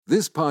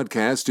This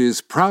podcast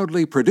is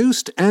proudly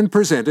produced and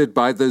presented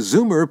by the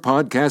Zoomer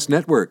Podcast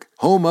Network,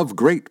 home of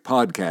great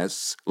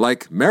podcasts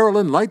like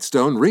Marilyn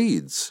Lightstone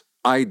Reads,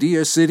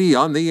 Idea City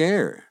on the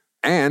Air,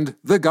 and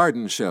The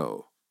Garden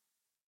Show.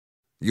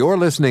 You're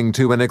listening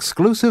to an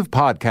exclusive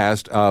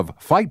podcast of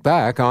Fight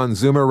Back on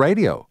Zoomer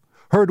Radio,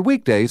 heard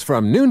weekdays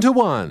from noon to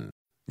 1.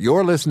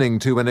 You're listening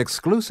to an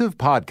exclusive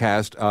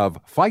podcast of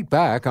Fight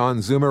Back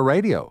on Zoomer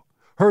Radio,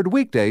 heard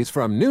weekdays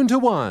from noon to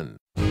 1.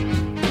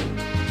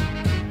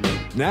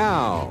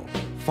 Now,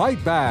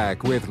 Fight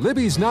Back with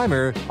Libby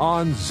Znaimer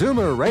on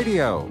Zoomer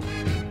Radio.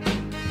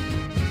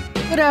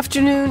 Good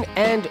afternoon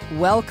and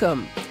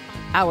welcome.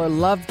 Our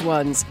loved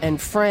ones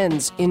and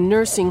friends in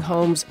nursing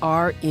homes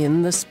are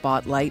in the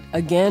spotlight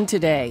again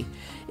today.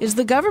 Is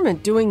the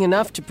government doing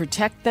enough to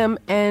protect them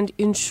and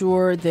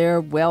ensure their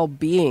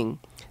well-being?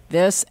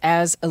 This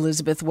as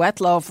Elizabeth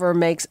Wettlaufer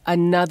makes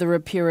another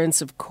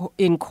appearance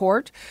in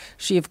court.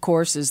 She, of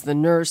course, is the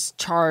nurse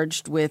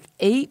charged with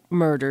 8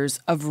 murders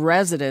of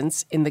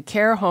residents in the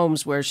care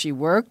homes where she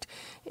worked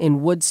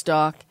in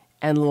Woodstock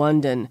and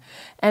London.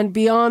 And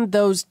beyond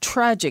those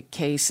tragic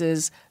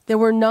cases, there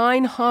were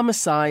 9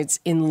 homicides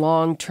in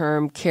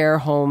long-term care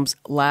homes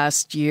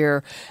last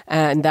year,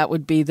 and that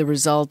would be the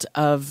result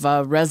of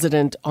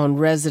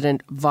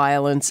resident-on-resident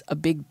violence, a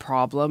big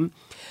problem.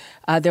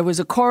 There was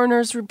a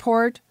coroner's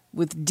report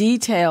with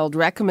detailed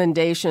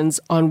recommendations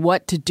on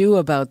what to do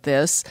about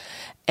this.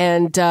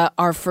 And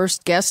our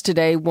first guest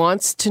today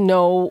wants to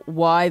know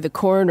why the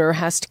coroner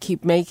has to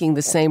keep making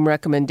the same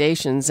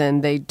recommendations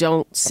and they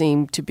don't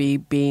seem to be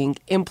being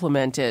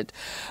implemented.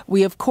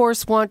 We, of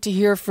course, want to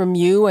hear from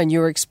you and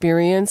your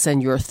experience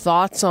and your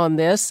thoughts on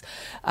this.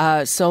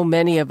 So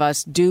many of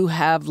us do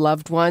have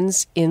loved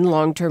ones in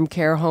long-term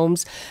care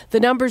homes. The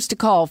numbers to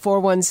call,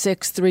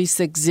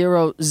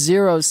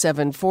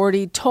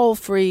 416-360-0740,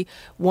 toll-free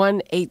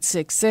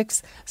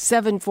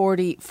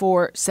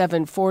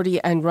 1-866-740-4740.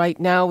 And right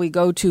now we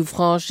go to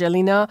France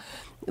Gélinas,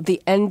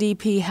 the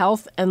NDP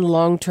Health and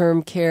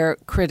Long-Term Care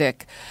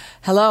critic.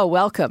 Hello,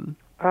 welcome.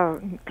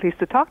 Pleased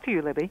to talk to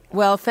you, Libby.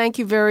 Well, thank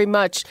you very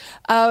much.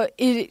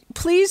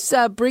 Please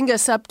bring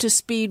us up to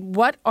speed.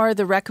 What are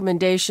the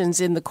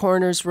recommendations in the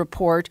coroner's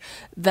report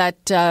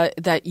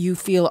that you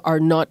feel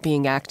are not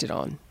being acted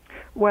on?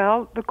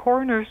 Well, the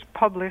coroner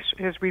publishes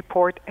his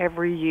report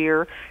every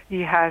year.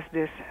 He has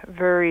this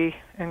very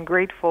and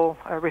grateful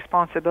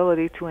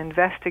responsibility to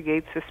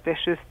investigate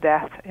suspicious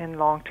death in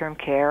long-term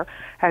care.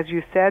 As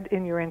you said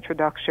in your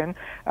introduction,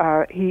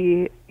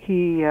 he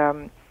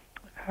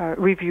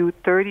reviewed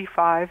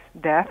 35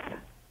 deaths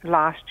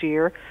last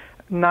year,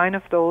 9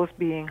 of those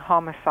being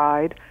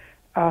homicide.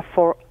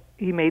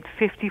 He made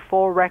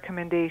 54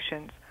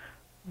 recommendations.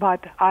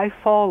 But I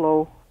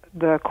follow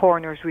the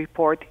coroner's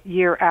report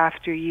year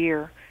after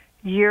year.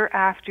 Year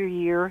after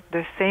year,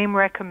 the same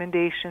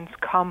recommendations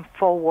come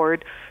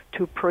forward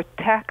to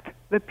protect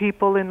the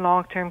people in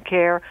long-term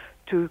care,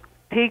 to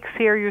take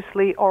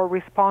seriously our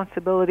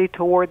responsibility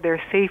toward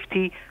their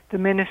safety. The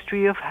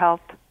Ministry of Health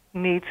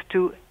needs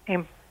to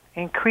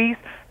increase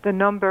the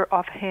number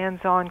of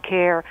hands-on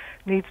care,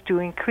 needs to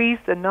increase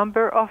the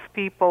number of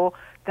people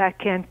that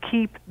can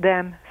keep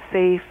them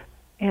safe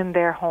in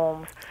their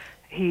homes.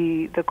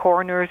 The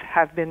coroners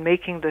have been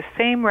making the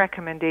same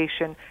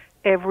recommendation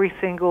every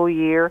single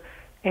year,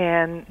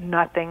 and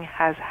nothing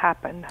has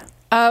happened.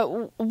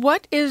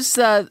 What is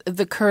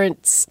the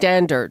current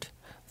standard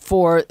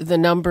for the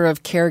number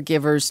of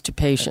caregivers to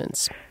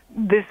patients?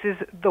 This is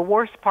the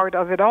worst part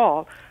of it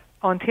all.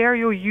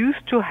 Ontario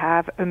used to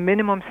have a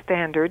minimum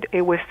standard.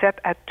 It was set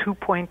at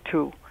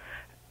 2.2.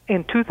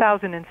 In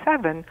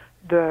 2007,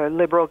 the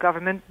Liberal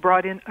government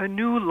brought in a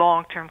new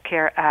Long-Term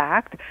Care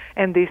Act,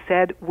 and they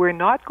said, we're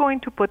not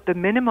going to put the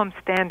minimum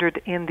standard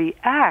in the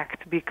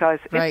Act because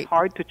it's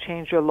hard to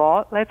change the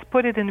law. Let's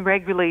put it in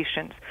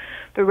regulations.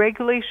 The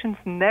regulations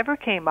never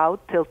came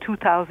out till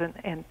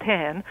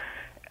 2011.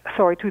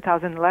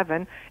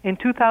 In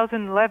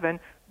 2011,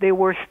 there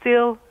were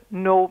still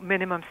no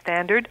minimum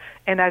standard,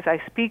 and as I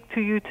speak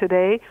to you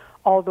today,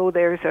 although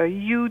there's a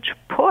huge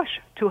push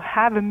to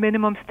have a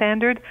minimum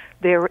standard,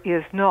 there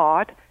is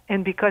not.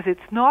 And because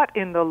it's not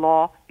in the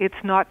law,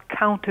 it's not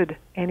counted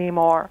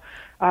anymore.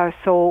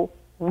 So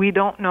we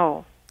don't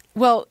know.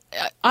 Well,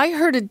 I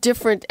heard a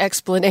different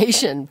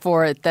explanation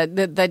for it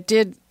that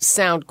did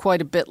sound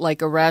quite a bit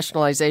like a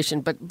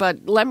rationalization.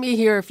 But let me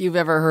hear if you've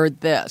ever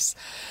heard this.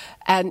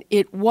 And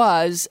it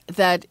was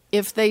that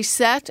if they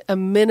set a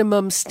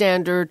minimum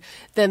standard,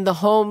 then the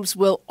homes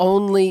will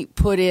only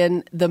put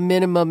in the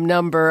minimum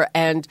number,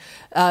 and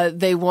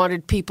they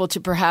wanted people to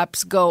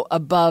perhaps go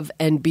above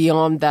and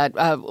beyond that.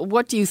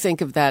 What do you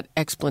think of that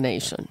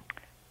explanation?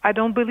 I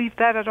don't believe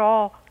that at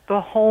all.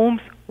 The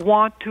homes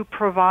want to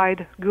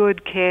provide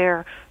good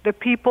care. The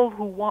people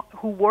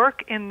who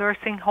work in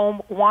nursing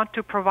home want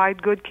to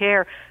provide good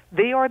care.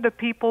 They are the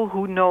people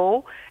who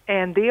know,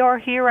 and they are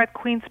here at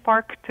Queen's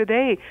Park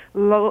today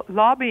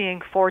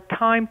lobbying for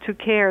Time to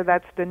Care.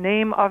 That's the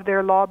name of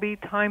their lobby,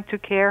 Time to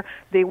Care.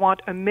 They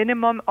want a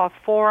minimum of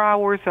 4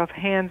 hours of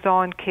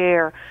hands-on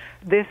care.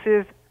 This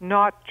is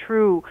not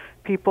true.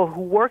 people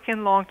who work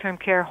in long-term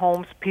care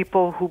homes,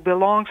 people who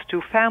belongs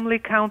to family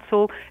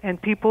council,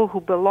 and people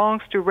who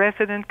belongs to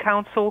resident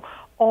council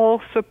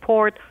all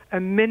support a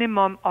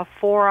minimum of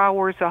 4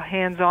 hours of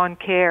hands-on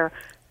care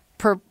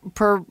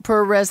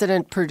per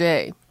resident per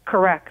day.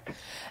 Correct.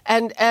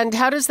 And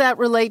how does that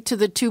relate to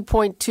the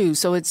 2.2?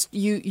 So it's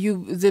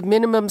the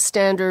minimum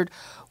standard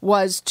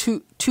was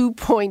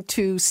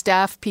 2.2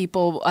 staff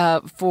people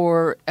or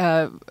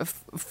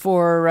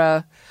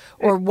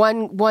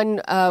one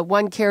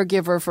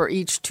caregiver for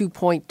each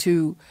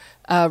 2.2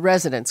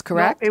 residents,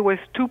 correct? No, it was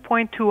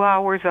 2.2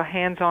 hours of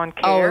hands-on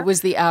care. Oh, it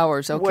was the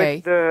hours, okay.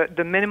 Was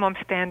the minimum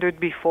standard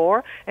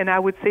before. And I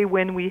would say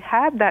when we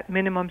had that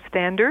minimum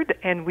standard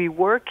and we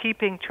were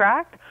keeping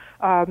track,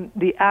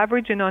 the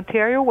average in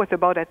Ontario was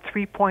about at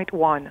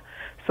 3.1.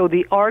 So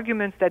the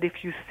arguments that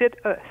if you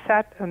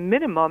set a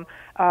minimum,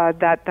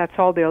 that's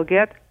all they'll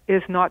get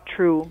is not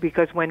true,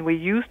 because when we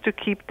used to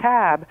keep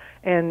tab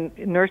and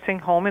nursing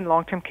home and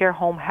long-term care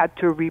home had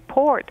to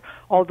report,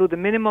 although the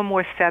minimum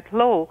was set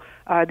low,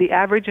 the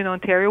average in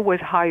Ontario was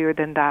higher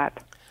than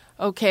that.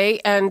 Okay,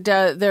 and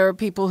there are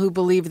people who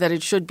believe that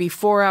it should be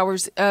 4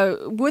 hours.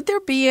 Would there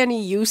be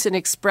any use in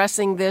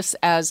expressing this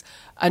as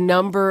a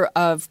number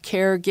of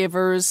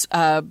caregivers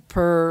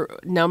per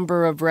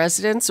number of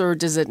residents, or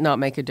does it not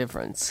make a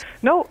difference?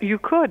 No, you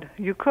could.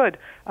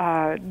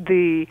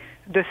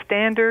 The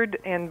standard,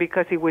 and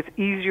because it was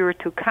easier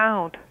to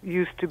count,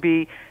 used to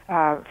be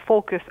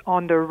focused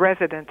on the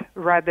resident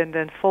rather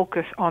than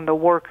focus on the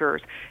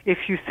workers.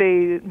 If you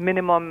say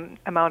minimum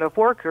amount of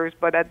workers,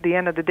 but at the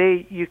end of the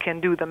day, you can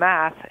do the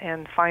math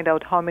and find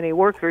out how many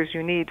workers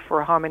you need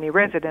for how many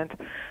residents.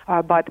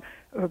 But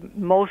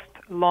most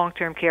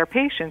long-term care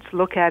patients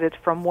look at it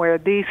from where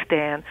they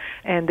stand,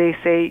 and they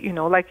say,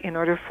 like in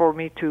order for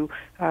me to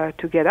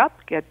get up,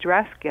 get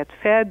dressed, get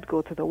fed,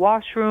 go to the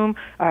washroom,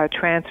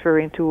 transfer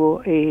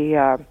into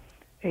a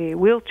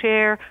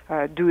wheelchair,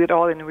 do it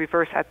all in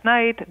reverse at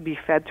night, be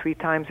fed 3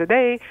 times a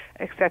day,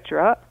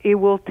 etc., it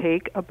will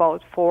take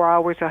about 4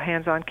 hours of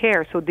hands-on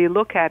care. So they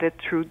look at it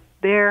through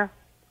their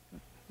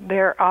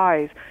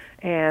eyes,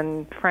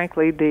 and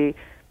frankly, they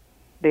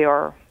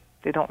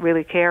don't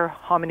really care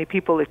how many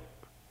people it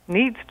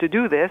needs to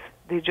do this.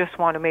 They just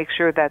want to make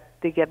sure that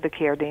they get the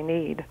care they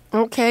need.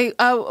 Okay.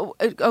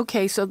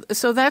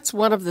 So that's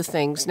one of the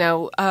things.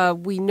 Now,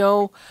 we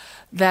know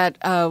that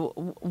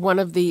one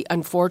of the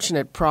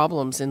unfortunate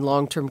problems in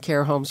long-term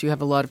care homes, you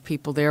have a lot of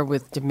people there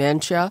with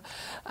dementia,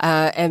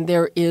 and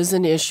there is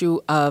an issue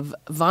of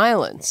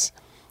violence.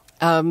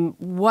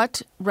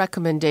 What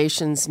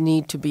recommendations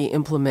need to be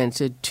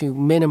implemented to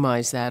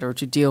minimize that or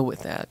to deal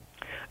with that?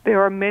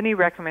 There are many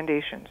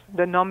recommendations.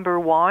 The number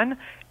one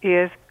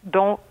is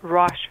don't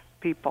rush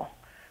people.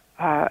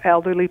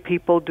 Elderly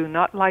people do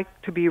not like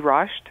to be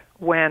rushed.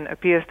 When a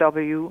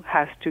PSW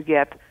has to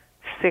get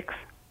 6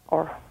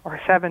 or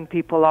 7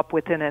 people up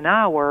within an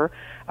hour,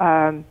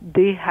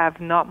 they have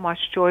not much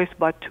choice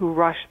but to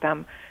rush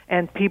them.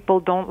 And people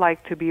don't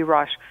like to be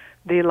rushed.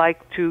 They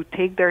like to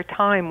take their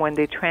time when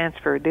they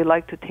transfer. They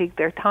like to take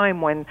their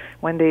time when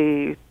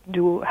they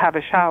do have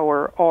a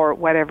shower or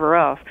whatever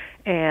else.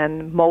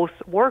 And most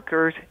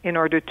workers, in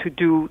order to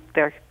do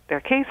their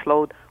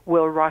caseload,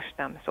 will rush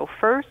them. So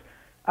first,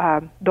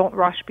 don't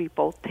rush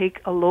people.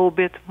 Take a little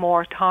bit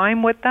more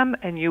time with them,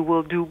 and you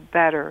will do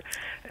better.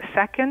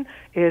 Second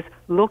is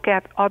look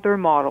at other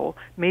models.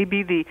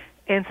 Maybe the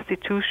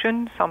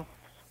institution, some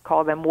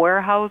call them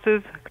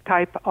warehouses,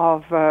 type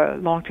of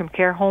long-term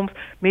care homes.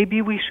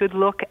 Maybe we should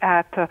look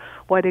at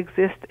what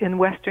exists in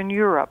Western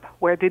Europe,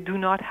 where they do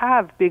not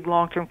have big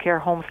long-term care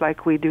homes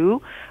like we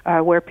do,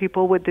 where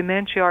people with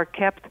dementia are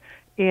kept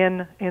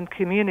in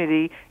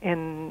community,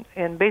 in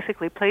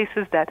basically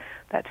places that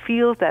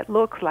feels, that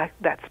looks like,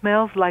 that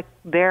smells like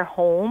their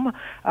home,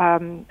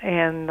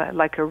 and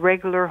like a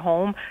regular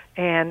home,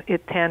 and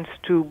it tends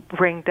to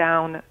bring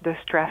down the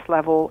stress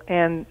level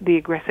and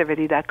the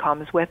aggressivity that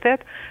comes with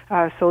it.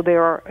 So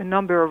there are a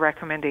number of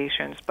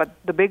recommendations, but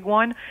the big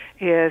one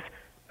is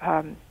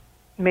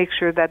make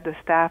sure that the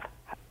staff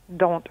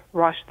don't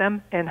rush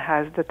them and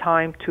has the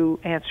time to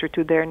answer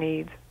to their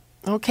needs.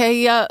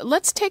 Okay,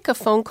 let's take a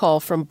phone call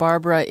from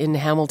Barbara in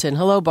Hamilton.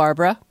 Hello,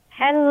 Barbara.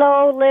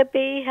 Hello,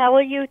 Libby. How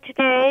are you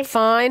today?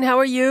 Fine. How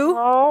are you?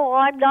 Oh,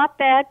 I'm not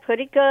bad.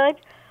 Pretty good.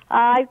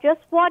 I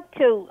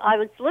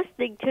was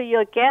listening to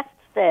your guest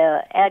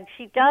there, and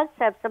she does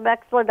have some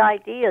excellent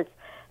ideas,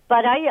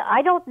 but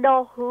I don't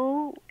know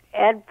who,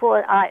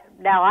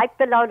 now I've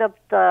been out of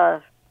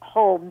the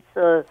homes,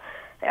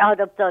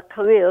 out of the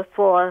career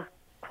for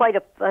quite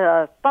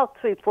about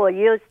 3-4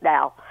 years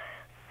now.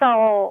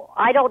 So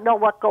I don't know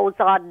what goes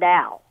on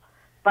now.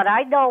 But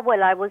I know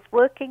when I was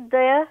working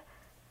there,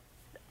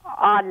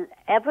 on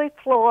every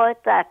floor,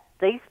 that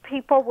these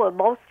people were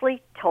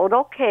mostly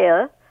total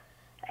care,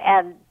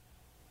 and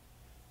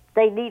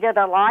they needed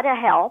a lot of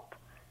help.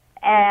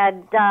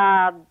 And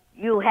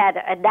you had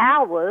an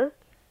hour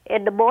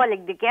in the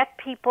morning to get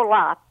people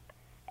up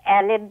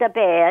and into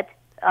bed,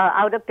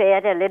 out of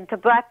bed and into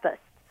breakfast.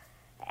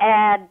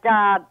 And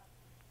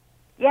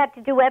you had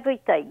to do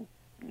everything.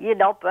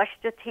 brush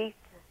their teeth.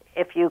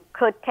 If you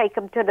could take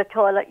them to the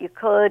toilet, you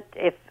could.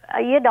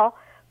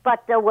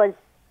 But there was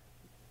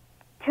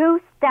 2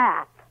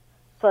 staff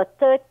for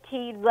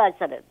 13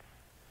 residents.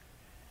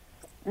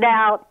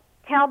 Now,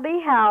 tell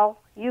me how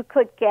you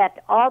could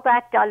get all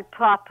that done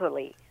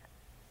properly.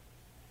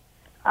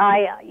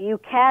 I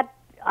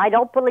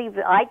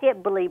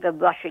didn't believe in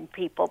rushing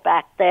people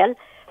back then,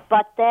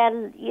 but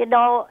then,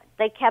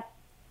 they kept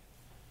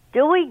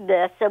doing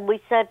this, and we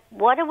said,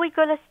 what are we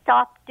going to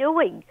stop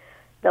doing?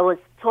 There was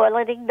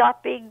toileting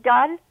not being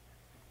done.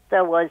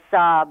 There was,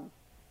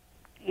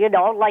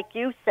 like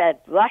you said,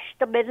 rush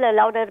them in and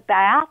out of the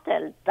bath,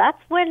 and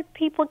that's when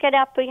people get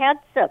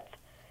apprehensive.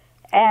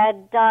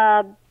 And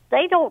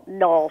they don't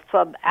know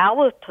from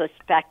our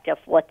perspective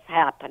what's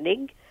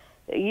happening.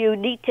 You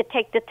need to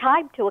take the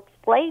time to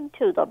explain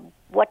to them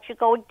what you're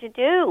going to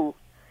do.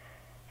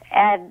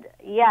 And,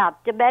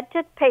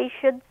 demented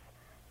patients,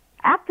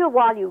 after a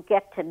while you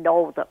get to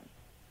know them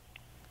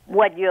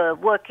when you're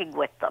working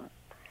with them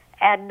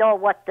and know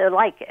what they're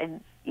like.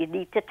 And you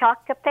need to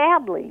talk to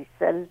families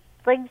and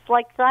things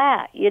like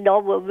that,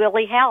 will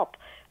really help.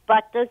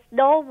 But there's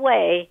no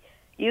way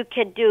you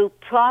can do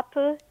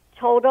proper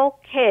total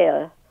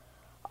care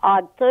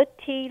on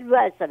 13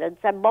 residents,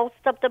 and most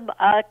of them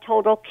are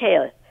total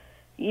care.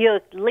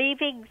 You're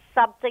leaving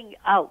something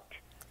out.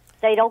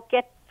 They don't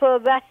get for a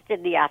rest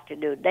in the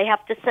afternoon. They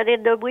have to sit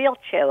in their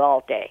wheelchair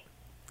all day.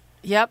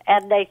 Yep.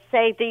 And they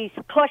say these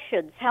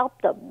cushions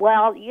help them.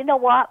 Well, you know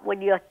what?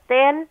 When you're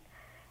thin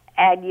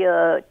and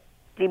you're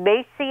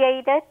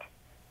emaciated,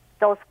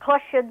 those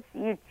cushions,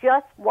 you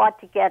just want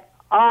to get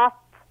off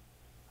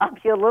of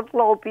your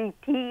little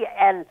OBT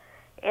and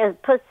is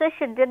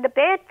positioned in the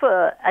bed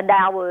for an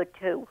hour or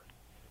 2.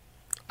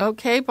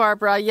 Okay,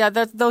 Barbara. Yeah,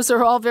 those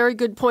are all very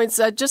good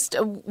points.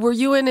 Were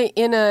you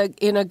in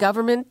a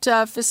government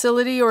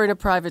facility or in a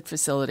private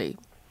facility?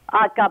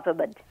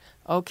 Government.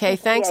 Okay,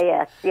 thanks.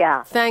 Yes,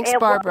 yeah. Thanks,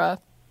 Barbara.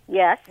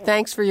 Yes.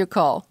 Thanks for your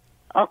call.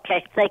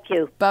 Okay, thank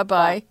you.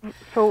 Bye-bye.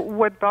 So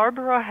what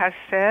Barbara has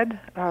said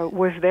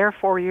was there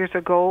 4 years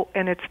ago,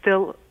 and it's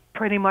still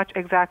pretty much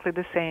exactly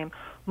the same.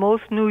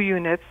 Most new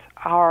units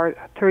are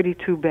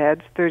 32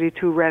 beds,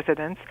 32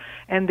 residents,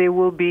 and they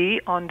will be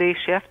on day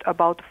shift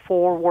about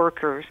 4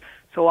 workers.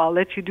 So I'll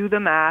let you do the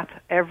math.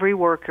 Every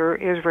worker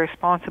is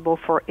responsible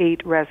for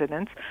 8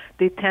 residents.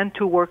 They tend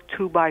to work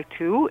 2 by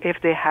 2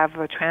 if they have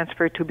a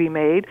transfer to be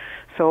made.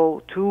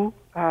 So 2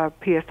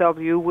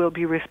 PSW will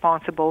be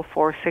responsible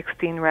for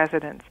 16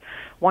 residents.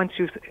 Once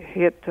you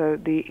hit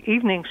the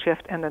evening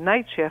shift and the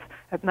night shift,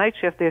 at night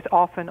shift there's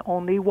often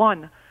only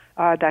 1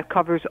 that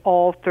covers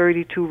all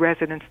 32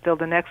 residents till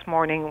the next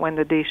morning when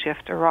the day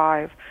shift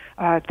arrive.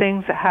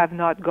 Things have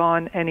not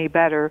gone any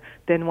better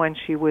than when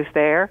she was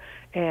there.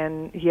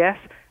 And yes,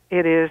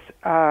 it is,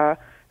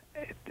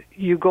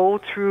 you go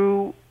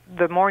through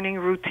the morning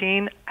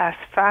routine as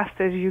fast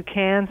as you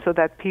can so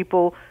that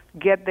people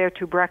get there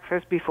to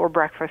breakfast before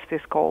breakfast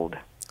is cold.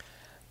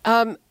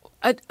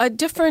 A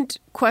different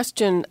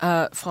question,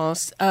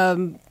 France.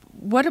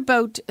 What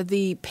about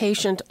the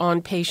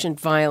patient-on-patient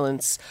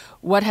violence?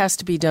 What has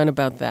to be done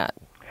about that?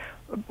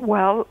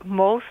 Well,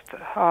 most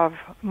of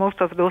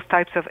those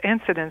types of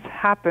incidents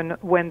happen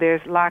when there's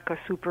lack of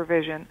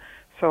supervision.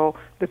 So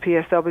the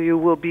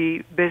PSW will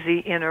be busy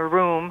in a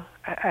room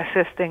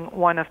assisting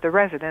one of the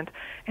residents,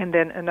 and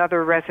then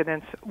another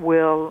resident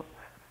will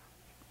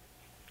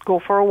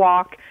go for a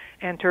walk,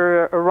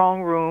 enter a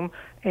wrong room,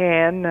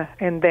 and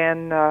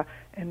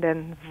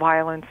then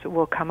violence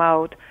will come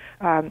out.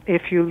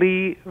 If you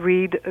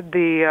read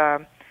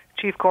the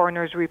Chief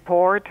Coroner's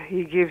report,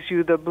 he gives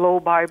you the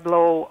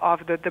blow-by-blow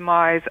of the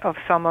demise of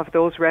some of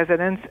those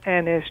residents,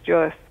 and it's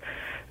just,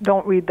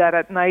 don't read that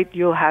at night.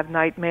 You'll have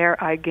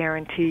nightmare, I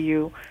guarantee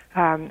you.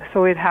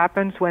 So it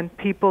happens when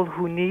people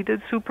who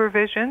needed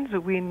supervisions,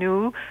 we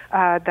knew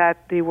that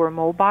they were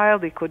mobile,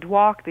 they could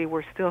walk, they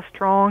were still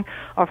strong.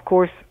 Of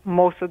course,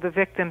 most of the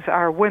victims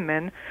are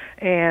women,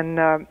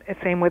 and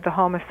same with the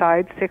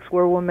homicides. 6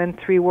 were women,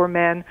 3 were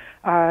men.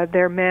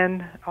 They're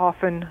men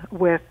often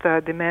with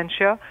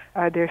dementia.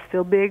 They're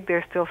still big,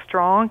 they're still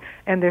strong,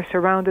 and they're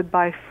surrounded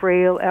by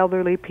frail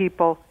elderly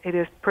people. It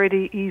is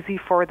pretty easy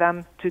for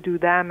them to do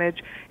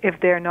damage if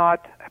they're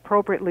not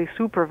appropriately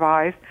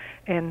supervised.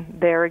 And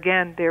there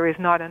again, there is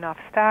not enough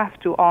staff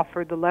to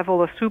offer the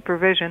level of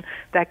supervision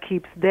that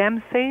keeps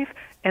them safe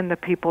and the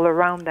people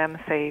around them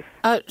safe.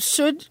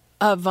 Should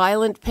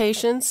violent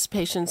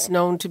patients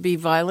known to be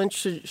violent,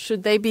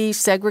 should they be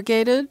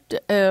segregated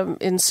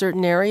in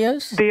certain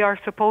areas? They are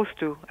supposed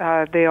to.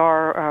 They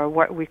are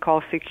what we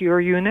call secure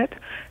unit,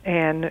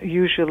 and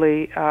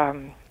usually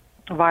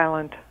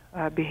violent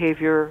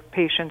behavior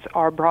patients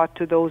are brought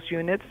to those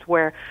units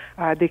where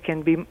they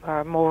can be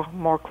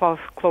more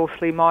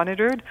closely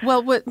monitored.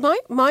 Well, what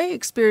my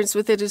experience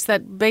with it is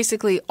that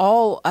basically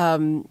all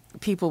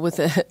people with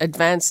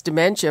advanced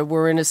dementia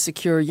were in a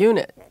secure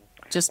unit.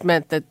 Just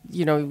meant that,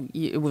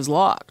 it was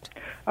locked.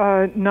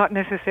 Not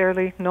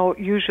necessarily. No,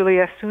 usually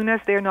as soon as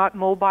they're not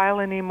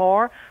mobile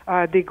anymore,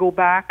 they go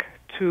back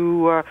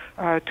to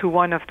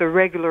one of the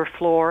regular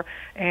floor,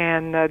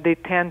 and they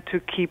tend to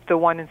keep the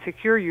one in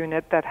secure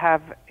unit that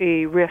have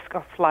a risk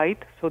of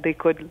flight, so they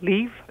could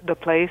leave the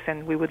place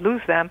and we would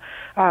lose them,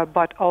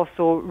 but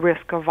also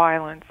risk of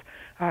violence.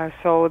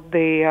 So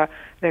they're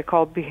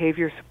called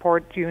behavior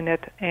support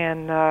unit,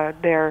 and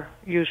they're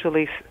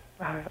usually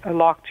a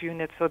locked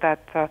unit so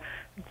that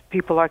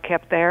people are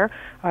kept there.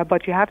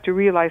 But you have to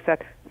realize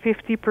that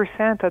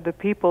 50% of the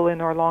people in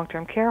our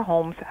long-term care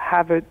homes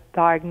have a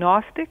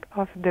diagnostic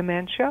of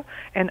dementia,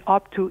 and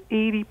up to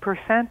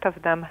 80%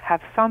 of them have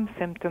some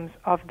symptoms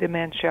of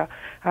dementia.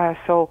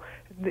 So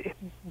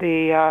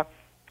they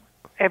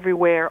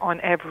everywhere on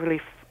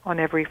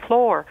every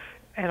floor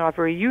and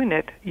every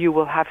unit, you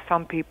will have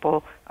some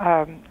people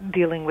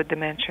dealing with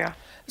dementia.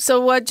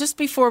 So just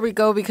before we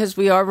go, because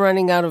we are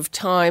running out of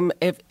time,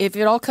 if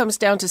it all comes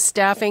down to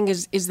staffing,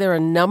 is there a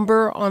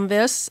number on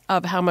this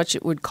of how much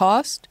it would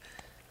cost?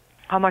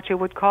 How much it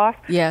would cost?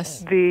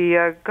 Yes.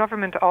 The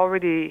government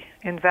already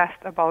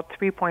invests about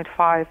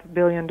 $3.5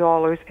 billion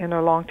in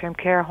a long-term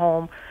care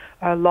home.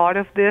 A lot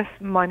of this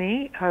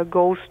money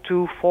goes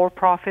to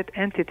for-profit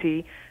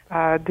entity.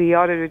 The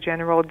Auditor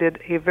General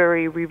did a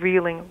very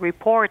revealing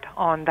report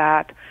on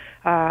that.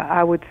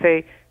 I would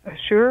say,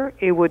 sure,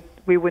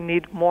 we would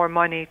need more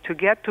money to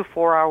get to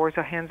 4 hours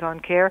of hands-on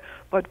care,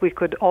 but we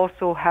could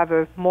also have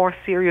a more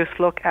serious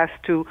look as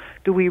to,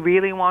 do we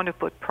really want to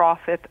put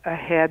profit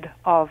ahead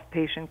of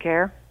patient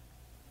care?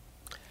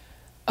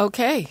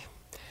 Okay.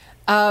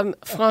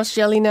 France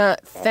Gélinas,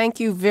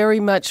 thank you very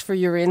much for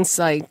your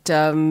insight.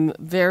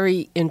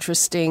 Very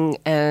interesting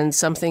and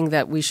something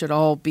that we should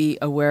all be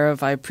aware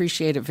of. I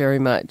appreciate it very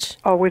much.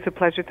 Always a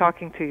pleasure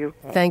talking to you.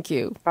 Thank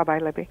you. Bye-bye,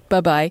 Libby.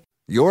 Bye-bye.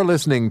 You're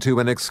listening to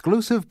an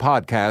exclusive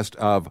podcast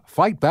of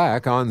Fight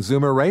Back on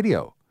Zoomer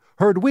Radio,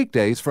 heard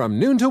weekdays from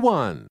noon to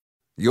 1.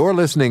 You're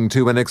listening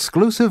to an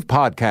exclusive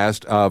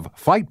podcast of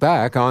Fight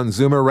Back on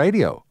Zoomer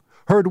Radio,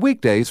 heard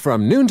weekdays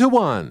from noon to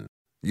 1.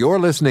 You're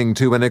listening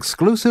to an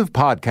exclusive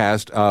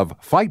podcast of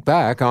Fight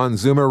Back on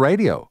Zoomer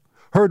Radio,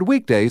 heard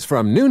weekdays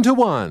from noon to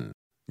 1.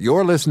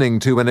 You're listening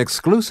to an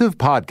exclusive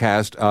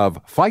podcast of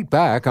Fight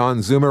Back on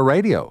Zoomer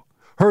Radio,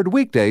 heard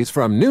weekdays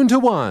from noon to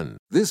 1.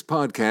 This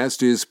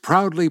podcast is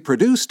proudly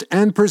produced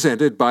and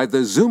presented by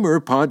the Zoomer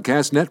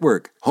Podcast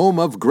Network, home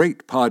of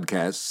great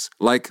podcasts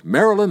like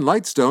Marilyn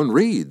Lightstone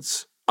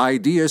Reads,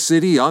 Idea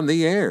City on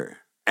the Air,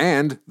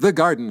 and The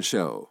Garden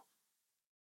Show.